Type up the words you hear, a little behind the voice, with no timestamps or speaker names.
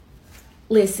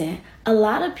Listen, a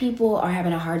lot of people are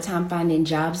having a hard time finding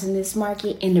jobs in this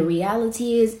market. And the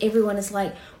reality is everyone is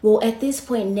like, well, at this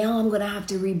point now I'm going to have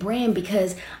to rebrand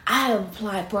because I have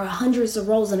applied for hundreds of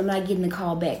roles and I'm not getting a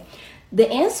call back. The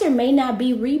answer may not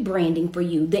be rebranding for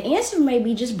you. The answer may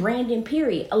be just branding,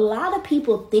 period. A lot of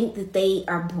people think that they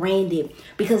are branded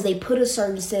because they put a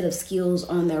certain set of skills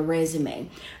on their resume.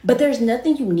 But there's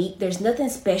nothing unique. There's nothing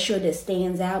special that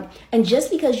stands out. And just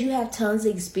because you have tons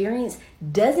of experience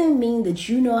doesn't mean that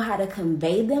you know how to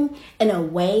convey them in a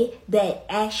way that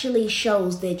actually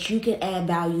shows that you can add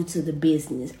value to the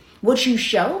business. What you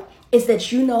show is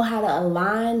that you know how to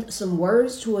align some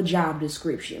words to a job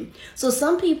description. So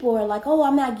some people are like, oh,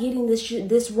 I'm not getting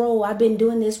this role. I've been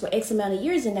doing this for X amount of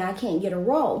years and now I can't get a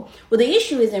role. Well, the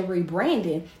issue isn't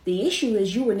rebranding. The issue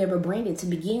is you were never branded to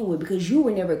begin with because you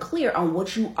were never clear on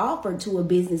what you offered to a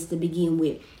business to begin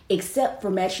with, except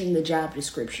for matching the job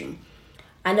description.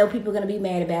 I know people are going to be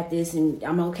mad about this and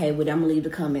I'm okay with it. I'm going to leave the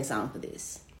comments on for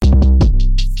this.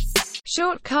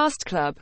 Shortcast Club.